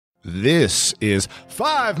This is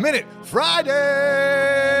 5 Minute Friday!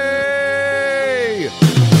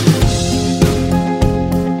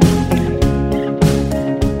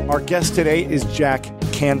 Our guest today is Jack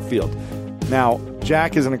Canfield. Now,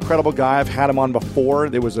 Jack is an incredible guy. I've had him on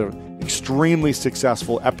before. There was an extremely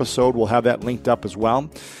successful episode. We'll have that linked up as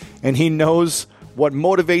well. And he knows what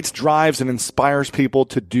motivates, drives, and inspires people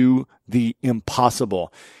to do the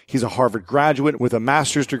impossible. He's a Harvard graduate with a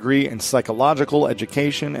master's degree in psychological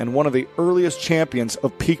education and one of the earliest champions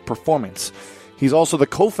of peak performance. He's also the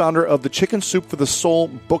co-founder of the Chicken Soup for the Soul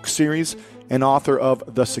book series and author of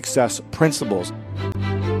The Success Principles.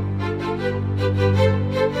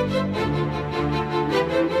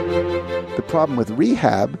 The problem with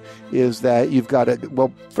rehab is that you've got to,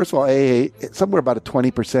 well, first of all, AA, somewhere about a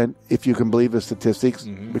 20%, if you can believe the statistics,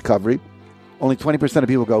 recovery. Only 20% of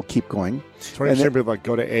people go, keep going. 20% of people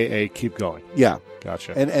go to AA, keep going. Yeah.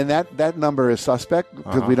 Gotcha. And that number is suspect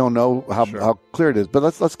because we don't know how clear it is. But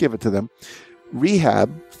let's give it to them.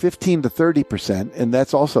 Rehab, 15 to 30%, and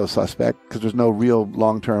that's also suspect because there's no real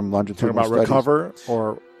long-term longitudinal Talking about studies.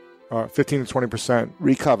 recover or 15 to 20%.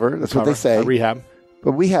 Recover, that's what they say. Rehab.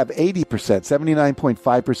 But we have 80%,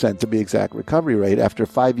 79.5% to be exact, recovery rate after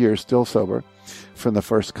 5 years still sober from the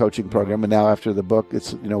first coaching program. And now after the book,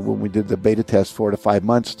 it's, when we did the beta test, 4 to 5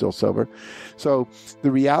 months still sober. So the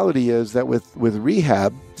reality is that with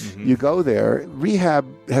rehab, you go there. Rehab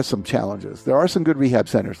has some challenges. There are some good rehab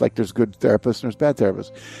centers, like there's good therapists and there's bad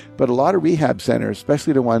therapists. But a lot of rehab centers,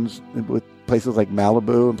 especially the ones with places like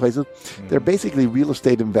Malibu and places, they're basically real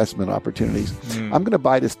estate investment opportunities. I'm going to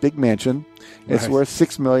buy this big mansion. It's worth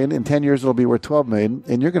 $6 million. In 10 years, it'll be worth $12 million,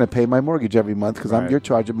 and you're going to pay my mortgage every month because you're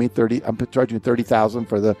charging me $30,000. I'm charging you $30,000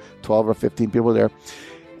 for the 12 or 15 people there,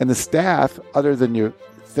 and the staff, other than your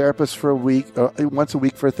therapist for a week, once a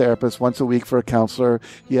week for a therapist, once a week for a counselor.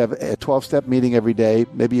 You have a 12-step meeting every day,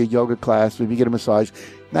 maybe a yoga class, maybe you get a massage.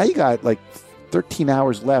 Now you got like 13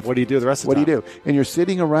 hours left. What do you do the rest of the time? What do you do? And you're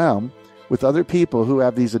sitting around with other people who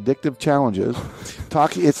have these addictive challenges,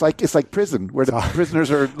 talking. It's like prison, where the prisoners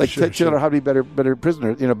are like children how to be better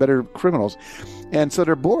prisoners, better criminals, and so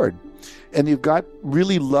they're bored. And you've got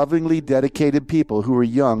really lovingly dedicated people who are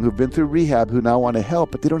young, who've been through rehab, who now want to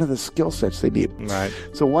help, but they don't have the skill sets they need. Right.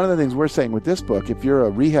 So one of the things we're saying with this book, if you're a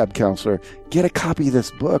rehab counselor, get a copy of this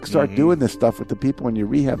book. Start doing this stuff with the people in your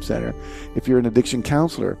rehab center. If you're an addiction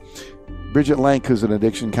counselor, Bridget Lank, who's an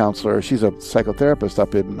addiction counselor, she's a psychotherapist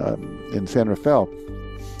up in San Rafael,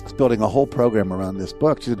 is building a whole program around this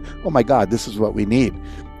book. She said, oh my God, this is what we need.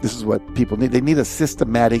 This is what people need. They need a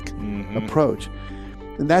systematic approach.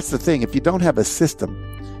 And that's the thing. If you don't have a system,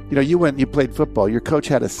 you played football. Your coach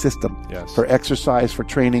had a system for exercise, for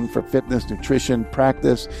training, for fitness, nutrition,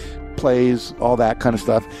 practice, plays, all that kind of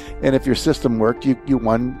stuff. And if your system worked, you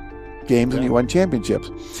won games and you won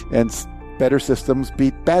championships. And better systems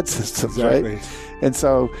beat bad systems, right? And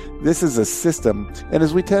so this is a system. And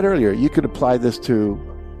as we said earlier, you could apply this to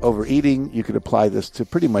overeating. You could apply this to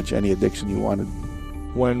pretty much any addiction you wanted.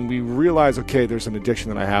 When we realize, okay, there's an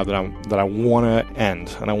addiction that I have that I want to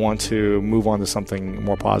end, and I want to move on to something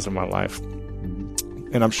more positive in my life,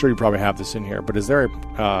 and I'm sure you probably have this in here, but is there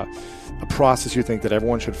a process you think that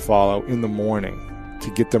everyone should follow in the morning to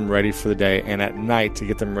get them ready for the day, and at night to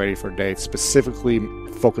get them ready for a day, specifically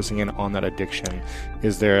focusing in on that addiction?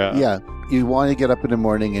 Is there you want to get up in the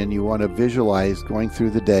morning and you want to visualize going through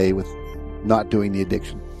the day with not doing the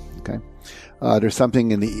addiction. Okay. There's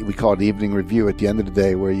something we call it evening review at the end of the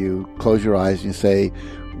day, where you close your eyes and you say,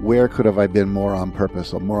 where could have I been more on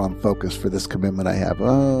purpose or more on focus for this commitment I have?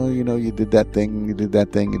 Oh, you did that thing, you did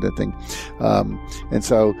that thing. And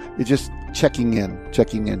so you're just checking in.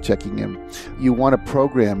 You want to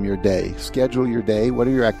program your day, schedule your day. What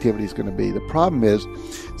are your activities going to be? The problem is,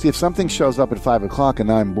 if something shows up at 5 o'clock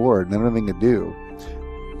and I'm bored and I don't have anything to do,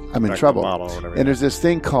 I'm in trouble. And there's this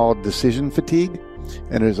thing called decision fatigue.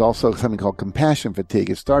 And there's also something called compassion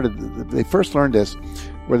fatigue. They first learned this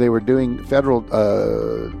where they were doing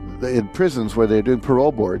in prisons where they're doing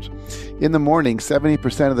parole boards. In the morning,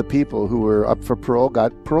 70% of the people who were up for parole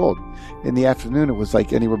got paroled. In the afternoon, it was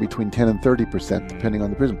like anywhere between 10 and 30%, depending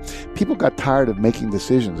on the prison. People got tired of making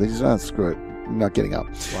decisions. They just, screw it, I'm not getting out.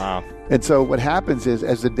 Wow. And so what happens is,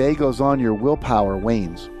 as the day goes on, your willpower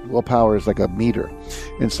wanes. Willpower is like a meter.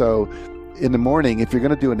 And so in the morning, if you're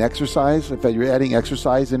going to do an exercise, if you're adding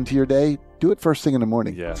exercise into your day, do it first thing in the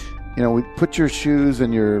morning. Yeah. Put your shoes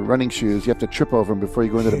and your running shoes. You have to trip over them before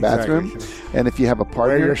you go into the bathroom. And if you have a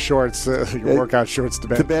partner, wear your shorts, your workout shorts to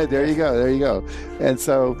bed. To bed. There you go. And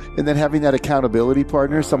then having that accountability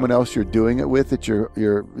partner, someone else you're doing it with, that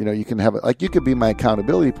you can have it. Like, you could be my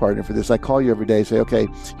accountability partner for this. I call you every day, say, okay,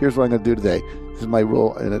 here's what I'm going to do today. This is my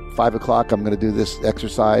rule. And at 5 o'clock, I'm going to do this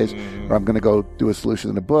exercise, or I'm going to go do a solution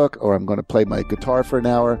in a book, or I'm going to play my guitar for an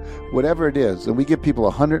hour, whatever it is. And we give people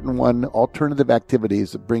 101 alternative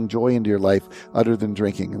activities that bring joy into your life other than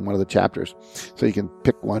drinking in one of the chapters. So you can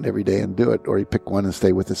pick one every day and do it, or you pick one and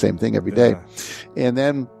stay with the same thing every day. And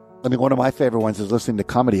then, one of my favorite ones is listening to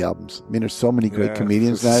comedy albums. There's so many great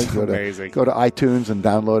comedians now. Go to iTunes and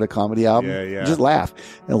download a comedy album. And just laugh.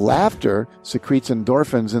 And laughter secretes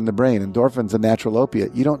endorphins in the brain. Endorphins, a natural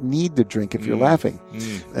opiate. You don't need to drink if you're laughing.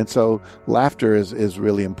 And so laughter is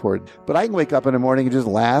really important. But I can wake up in the morning and just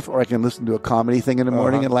laugh, or I can listen to a comedy thing in the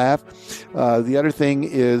morning and laugh. The other thing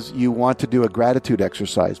is, you want to do a gratitude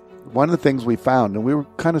exercise. One of the things we found, and we were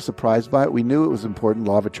kind of surprised by it, we knew it was important,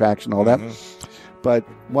 law of attraction, all that. But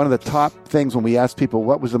one of the top things when we asked people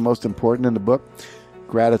what was the most important in the book,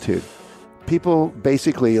 gratitude. People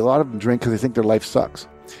basically, a lot of them drink because they think their life sucks.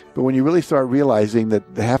 But when you really start realizing that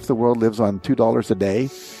half the world lives on $2 a day,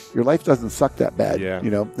 your life doesn't suck that bad.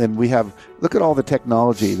 And look at all the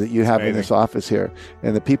technology that you have in this office here,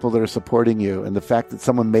 and the people that are supporting you, and the fact that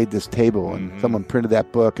someone made this table and someone printed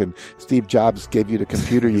that book, and Steve Jobs gave you the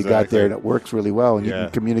computer you got there, and it works really well, and you can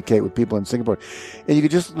communicate with people in Singapore. And you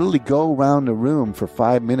can just literally go around the room for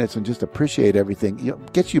 5 minutes and just appreciate everything.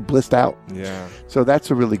 Gets you blissed out. So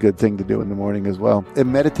that's a really good thing to do in the morning as well.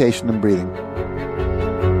 And meditation and breathing.